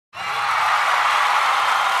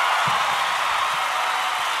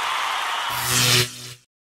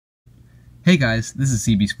Hey guys, this is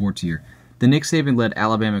CB Sports here. The Nick Saban-led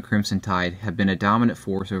Alabama Crimson Tide have been a dominant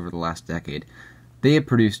force over the last decade. They have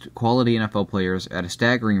produced quality NFL players at a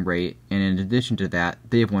staggering rate, and in addition to that,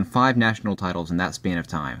 they have won 5 national titles in that span of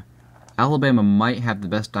time. Alabama might have the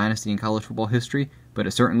best dynasty in college football history, but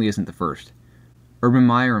it certainly isn't the first. Urban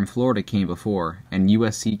Meyer in Florida came before, and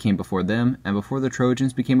USC came before them, and before the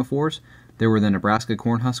Trojans became a force, there were the Nebraska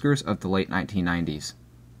Cornhuskers of the late 1990s.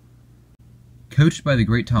 Coached by the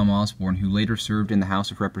great Tom Osborne, who later served in the House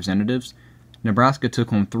of Representatives, Nebraska took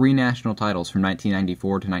home 3 national titles from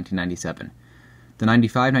 1994 to 1997. The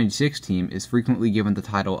 95-96 team is frequently given the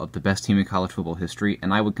title of the best team in college football history,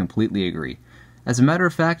 and I would completely agree. As a matter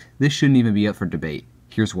of fact, this shouldn't even be up for debate.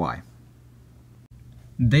 Here's why.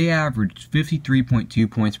 They averaged 53.2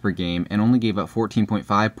 points per game and only gave up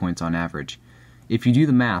 14.5 points on average. If you do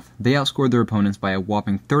the math, they outscored their opponents by a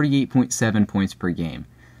whopping 38.7 points per game.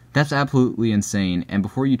 That's absolutely insane, and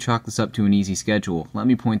before you chalk this up to an easy schedule, let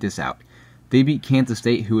me point this out. They beat Kansas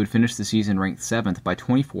State, who had finished the season ranked 7th, by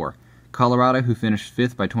 24, Colorado, who finished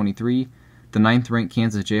 5th, by 23, the 9th-ranked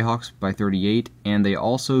Kansas Jayhawks by 38, and they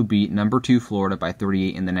also beat number 2 Florida by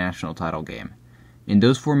 38 in the national title game. In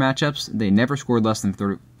those 4 matchups, they never scored less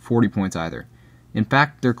than 40 points either. In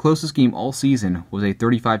fact, their closest game all season was a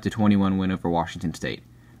 35-21 win over Washington State.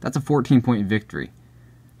 That's a 14-point victory.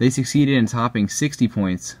 They succeeded in topping 60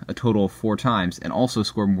 points a total of 4 times and also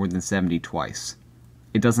scored more than 70 twice.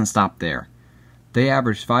 It doesn't stop there. They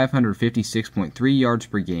averaged 556.3 yards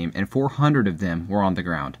per game, and 400 of them were on the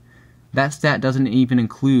ground. That stat doesn't even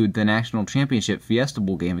include the national championship Fiesta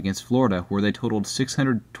Bowl game against Florida, where they totaled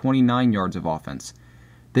 629 yards of offense.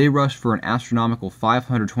 They rushed for an astronomical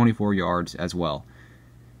 524 yards as well.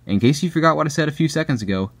 In case you forgot what I said a few seconds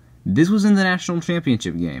ago, this was in the national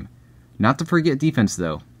championship game. Not to forget defense,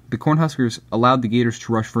 though. The Cornhuskers allowed the Gators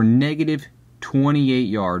to rush for negative 28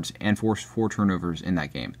 yards and forced 4 turnovers in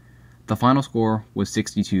that game. The final score was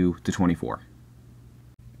 62-24.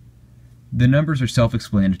 The numbers are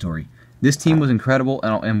self-explanatory. This team was incredible,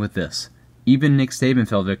 and I'll end with this. Even Nick Saban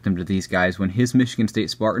fell victim to these guys when his Michigan State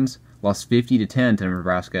Spartans lost 50-10 to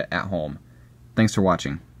Nebraska at home. Thanks for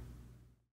watching.